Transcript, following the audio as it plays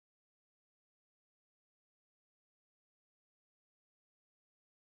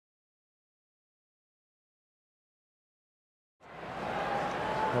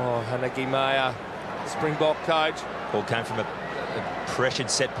Now Heyneke Meyer, Springbok coach. Ball came from a pressured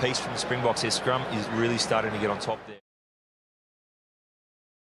set piece from the Springboks. Their scrum is really starting to get on top there.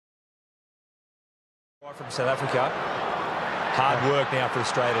 From South Africa. Hard work now for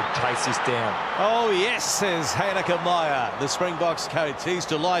Australia to chase this down. Oh yes, says Heyneke Meyer, the Springboks coach. He's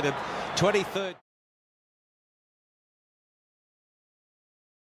delighted. 23rd.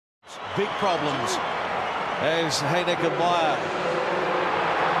 Big problems as Heyneke Meyer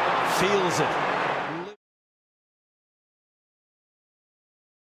feels it.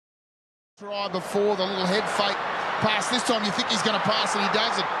 Try before the little head fake pass. This time you think he's going to pass and he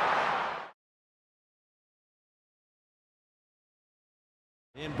doesn't.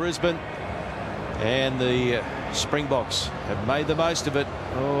 In Brisbane, and the Springboks have made the most of it.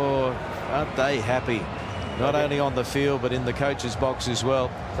 Oh, aren't they happy? Not only on the field, but in the coach's box as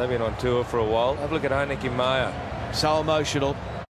well. They've been on tour for a while. Have a look at Heyneke Meyer. So emotional.